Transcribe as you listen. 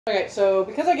Okay, so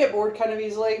because I get bored kind of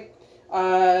easily,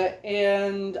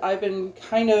 and I've been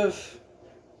kind of,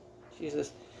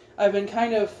 I've been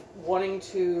kind of wanting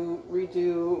to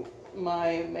redo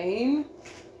my main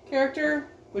character,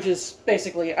 which is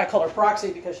basically, I call her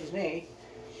Proxy because she's me.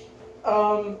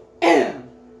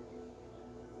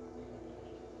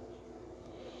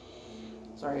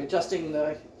 Sorry, adjusting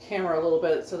the camera a little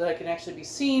bit so that I can actually be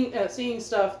seeing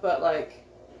stuff, but like,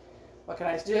 what can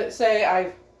I say?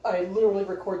 I literally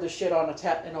record this shit on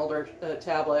an older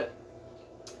tablet.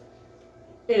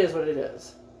 It is what it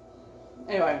is.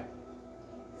 Anyway.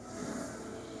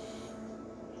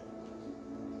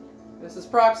 This is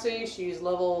Proxy. She's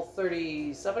level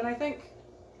 37, I think.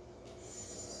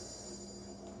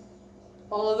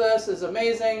 All of this is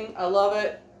amazing. I love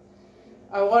it.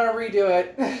 I want to redo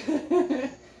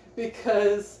it.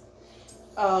 Because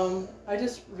I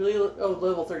just really... Oh,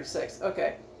 level 36.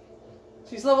 Okay.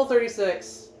 She's level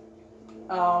 36.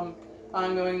 I'm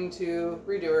going to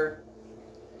redo her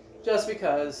just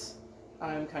because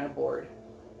I'm kind of bored.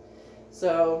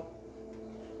 So,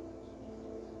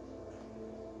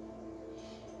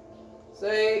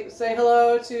 say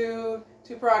hello to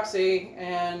Proxy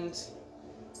and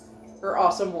her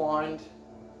awesome wand,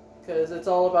 because it's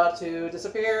all about to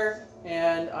disappear,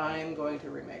 and I'm going to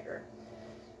remake her.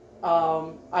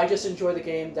 I just enjoy the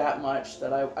game that much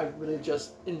that I really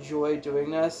just enjoy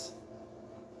doing this.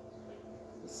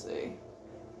 Let's see.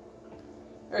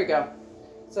 There we go.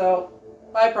 So,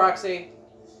 bye Proxy.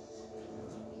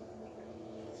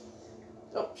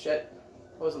 Oh shit!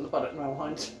 I wasn't the button I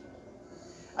wanted.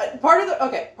 Part of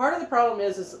the problem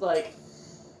is like,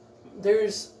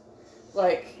 there's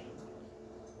like,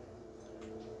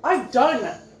 I've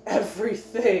done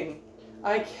everything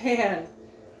I can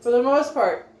for the most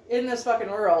part in this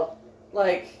fucking world.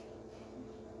 Like,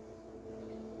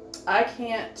 I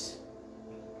can't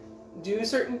do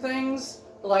certain things,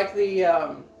 like the,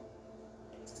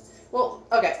 well,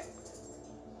 okay.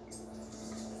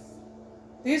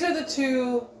 These are the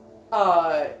two,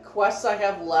 quests I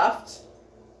have left.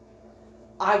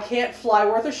 I can't fly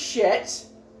worth a shit.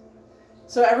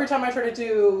 So every time I try to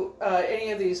do,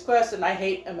 any of these quests, and I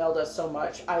hate Imelda so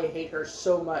much. I hate her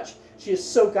so much. She is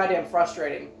so goddamn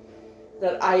frustrating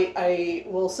that I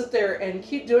will sit there and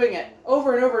keep doing it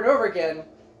over and over and over again,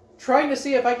 trying to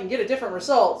see if I can get a different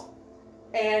result.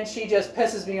 And she just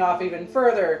pisses me off even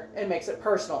further and makes it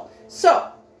personal.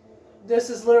 So, this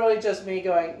is literally just me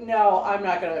going, no, I'm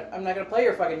not gonna play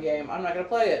your fucking game. I'm not gonna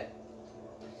play it.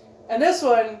 And this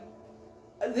one,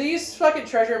 these fucking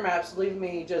treasure maps leave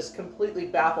me just completely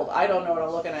baffled. I don't know what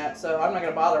I'm looking at, so I'm not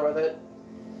gonna bother with it.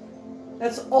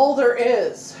 That's all there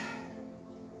is.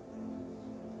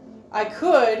 I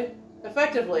could,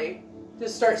 effectively,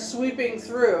 just start sweeping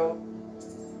through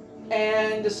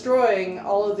and destroying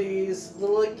all of these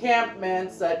little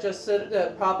encampments that just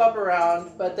pop up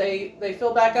around, but they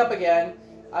fill back up again.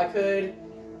 I could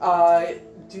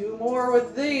do more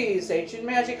with these ancient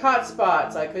magic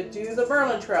hotspots. I could do the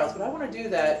Merlin Trails, but I want to do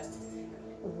that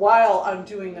while I'm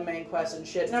doing the main quest and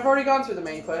shit. And I've already gone through the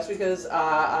main quest because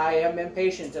I am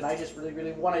impatient and I just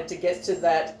really wanted to get to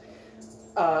that,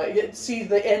 see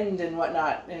the end and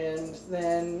whatnot.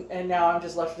 And now I'm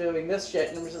just left doing this shit,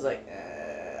 and I'm just like,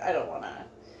 I don't want to.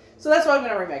 So that's why I'm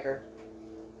going to remake her.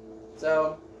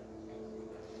 So,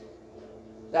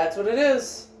 that's what it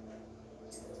is.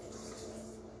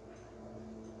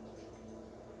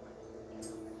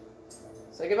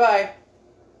 Say goodbye.